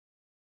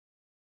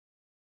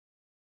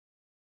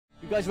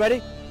guys ready?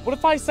 What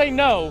if I say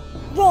no?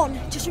 Ron,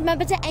 just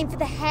remember to aim for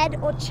the head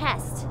or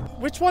chest.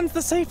 Which one's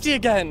the safety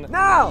again?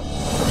 Now!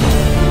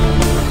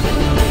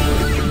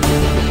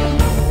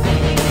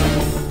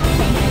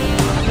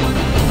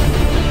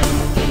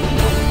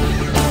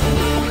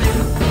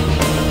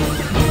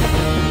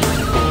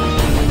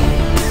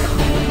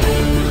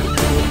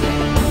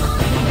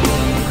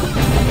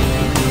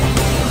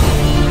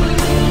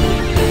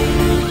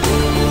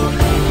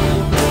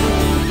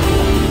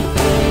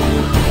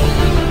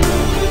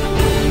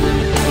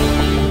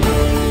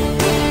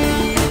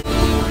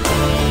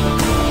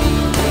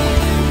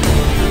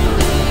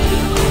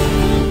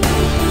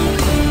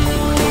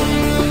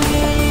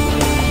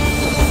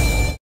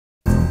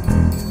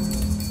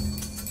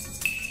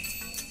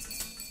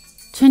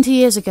 20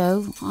 years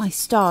ago, I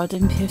starred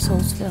in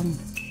Pearsall's film.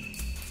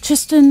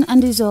 Tristan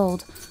and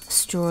Isolde, a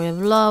story of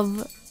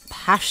love,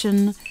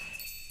 passion,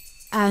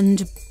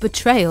 and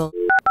betrayal.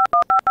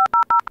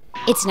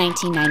 It's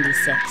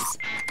 1996.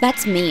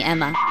 That's me,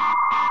 Emma.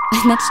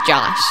 And that's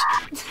Josh.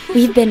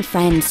 We've been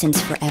friends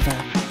since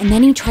forever. And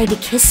then he tried to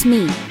kiss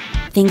me.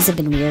 Things have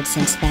been weird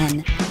since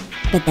then.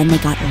 But then they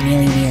got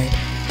really weird.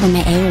 When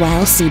my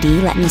AOL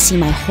CD let me see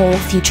my whole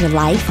future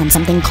life on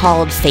something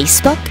called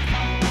Facebook,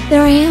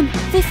 there I am,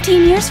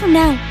 15 years from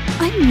now.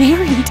 I'm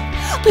married,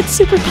 but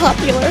super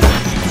popular.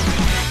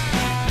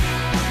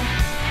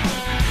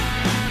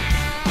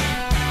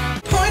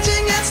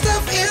 Pointing at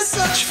stuff is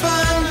such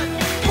fun.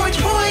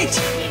 Point,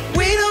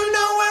 we don't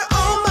know we're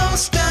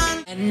almost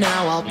done. And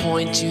now I'll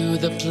point to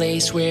the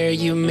place where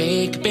you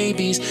make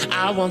babies.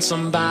 I want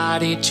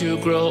somebody to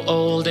grow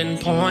old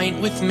and point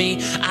with me.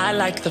 I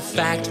like the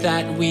fact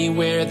that we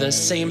wear the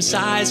same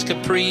size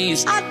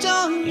capris. I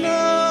don't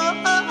know.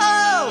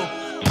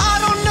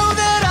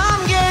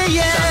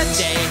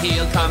 Someday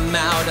he'll come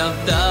out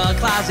of the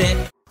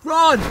closet.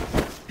 Ron!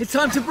 It's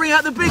time to bring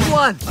out the big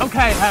one!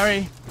 Okay,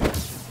 Harry.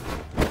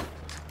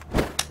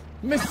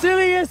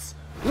 Macilius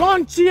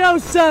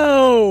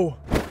Launchioso!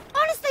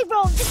 Honestly,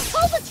 Ron, just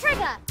pull the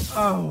trigger!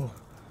 Oh,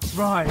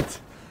 right.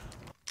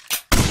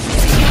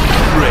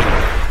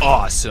 Great.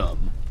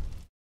 Awesome.